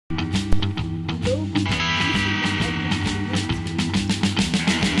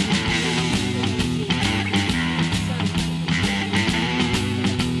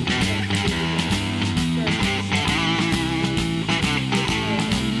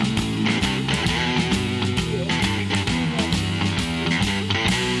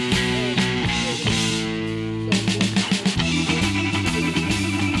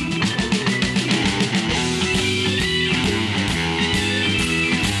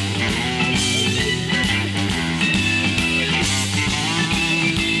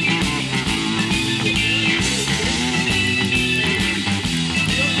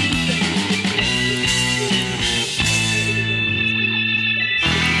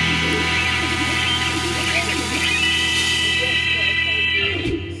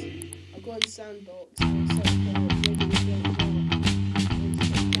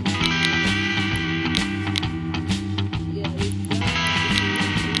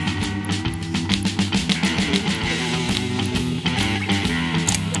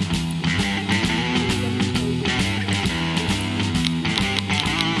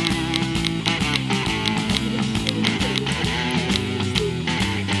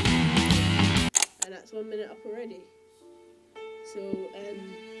1 minute up already. So, oh,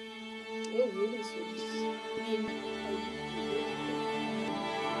 really? So just me and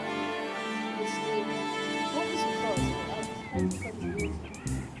what was it called?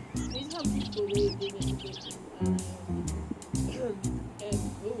 These have people they make it oh,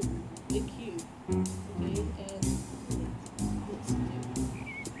 thank you. Okay, let's do.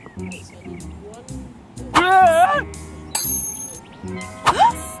 Right, so I need one.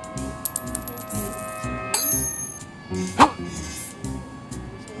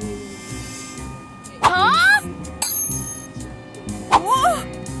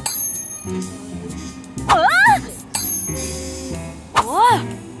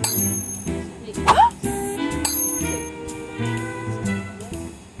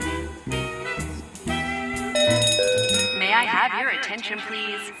 May I have your attention,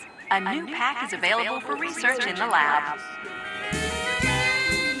 please? A new pack is available for research in the lab.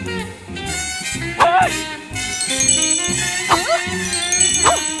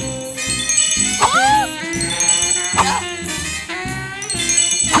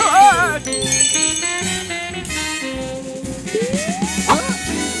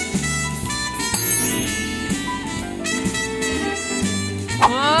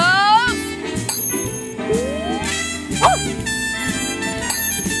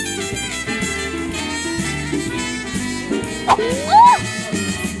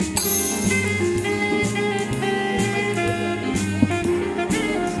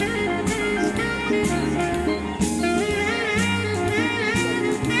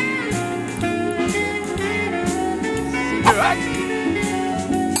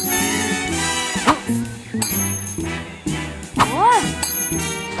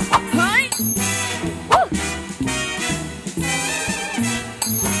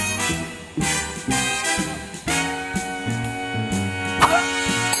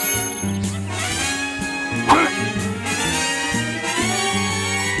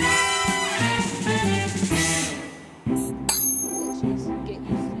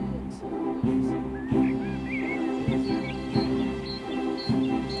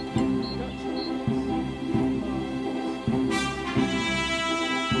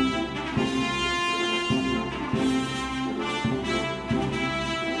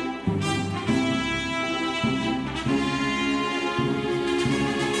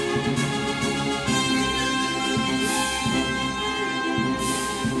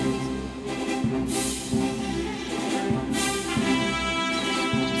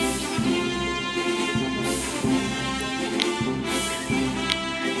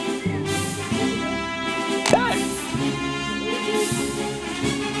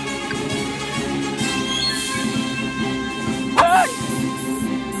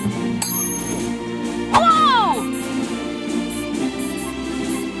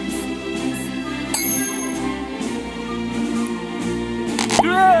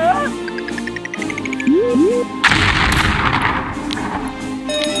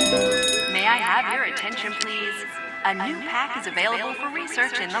 May I have your attention, please? A new pack is available for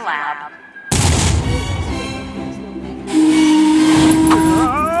research in the lab.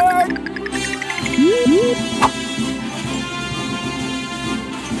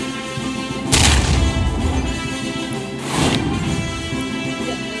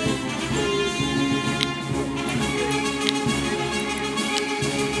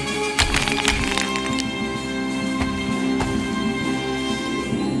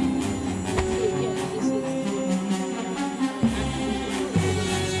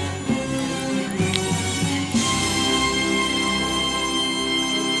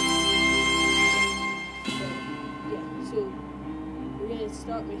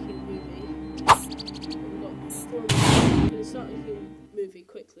 Start making a movie. We've got 4 minutes. I'm going to start making a movie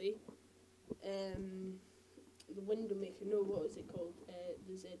quickly. The window maker, no, what was it called?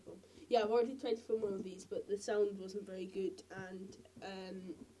 The Z bomb. Yeah, I've already tried to film one of these, but the sound wasn't very good, and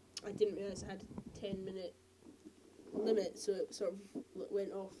I didn't realise I had a 10-minute limit, so it sort of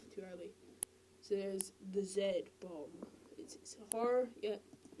went off too early. So there's the Z bomb. It's a horror. Yep.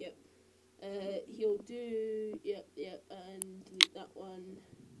 He'll do, yep, and delete that one.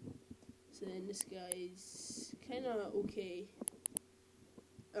 So then this guy's kind of okay.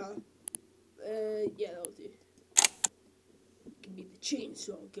 Yeah, that'll do. Can be the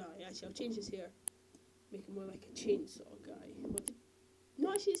chainsaw guy. Actually, I'll change his hair. Make him more like a chainsaw guy.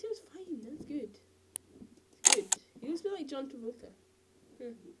 No, actually, his hair's fine. That's good. It's good. He looks a bit like John Travolta.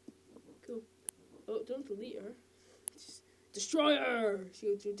 Cool. Oh, don't delete her. Destroy her!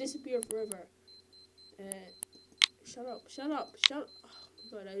 She'll disappear forever. Shut up. Oh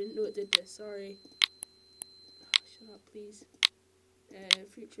my god, I didn't know it did this. Sorry. Shut up, please.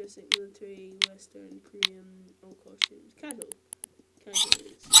 Futuristic, military, western, premium, all costumes. Casual.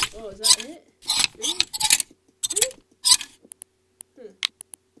 Casuals. Oh, is that it? Really? Really? Huh.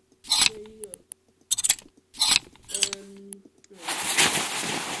 There you go.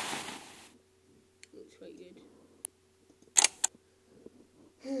 Looks quite good.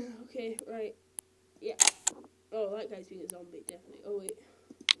 Okay, right. Yeah. Oh, that guy's being a zombie, definitely. Oh, wait.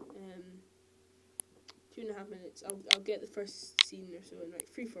 2.5 minutes. I'll get the first scene or so in. Right,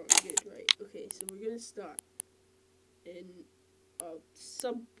 freeform, good. Right, okay, so we're gonna start in a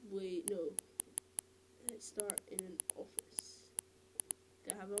subway. No, let's start in an office.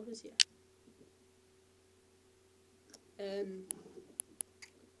 Do I have an office? Yeah.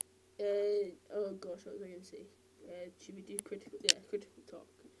 Oh gosh, what was I gonna say? Should we do critical? Yeah, critical talk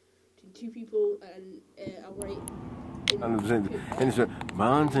between two people, and I'll write. And it's a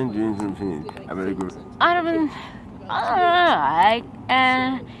mountain dreams and things. I better go.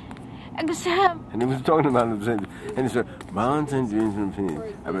 And he was talking about the same. And it's a mountain dreams and things.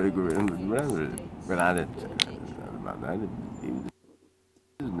 I better go. But I didn't.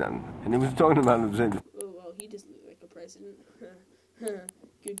 And he was talking about the same. Oh well, he doesn't look like a president.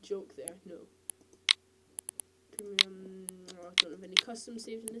 Good joke there. No. Premium. I don't have any custom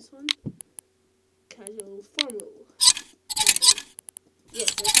saved in this one. Casual, formal.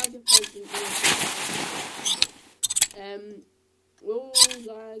 Yes, I have the president. Roll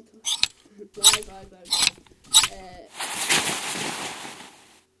lag.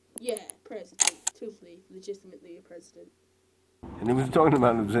 Yeah, president. Totally, legitimately a president. And he was talking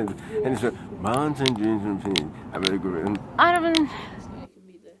about the same. And it's a mountain dreams and things. I better go. This guy can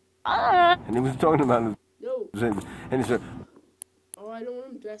be the. And he was talking about the same. And it's a. Oh, I don't want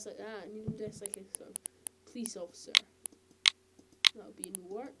him dressed like that. I need him dressed like a sort of police officer. That would be in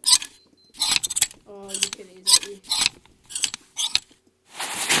work. Oh, you're kidding, is that you? It's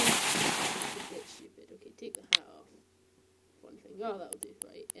a bit stupid. Okay, take the hat off. One thing. Oh, that'll do,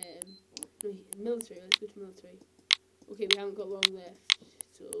 right. No, military. Let's go to military. Okay, we haven't got long left,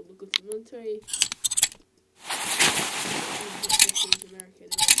 so we'll go to military. American.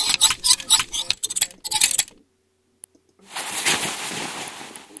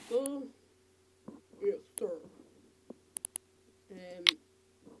 Go. Yes, sir.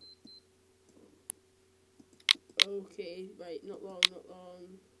 Okay, right, not long.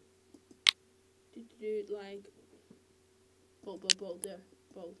 Like. Bold, there.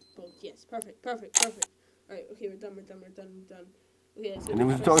 Bold, yes, perfect. Alright, okay, we're done. Okay, let's go. And he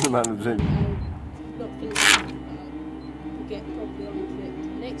was talking about the same. Not finished. We'll get properly on with it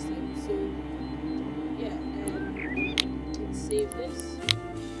next time, so, yeah, let's save this.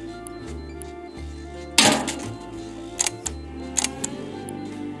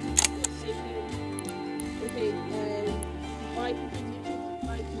 Okay, bye.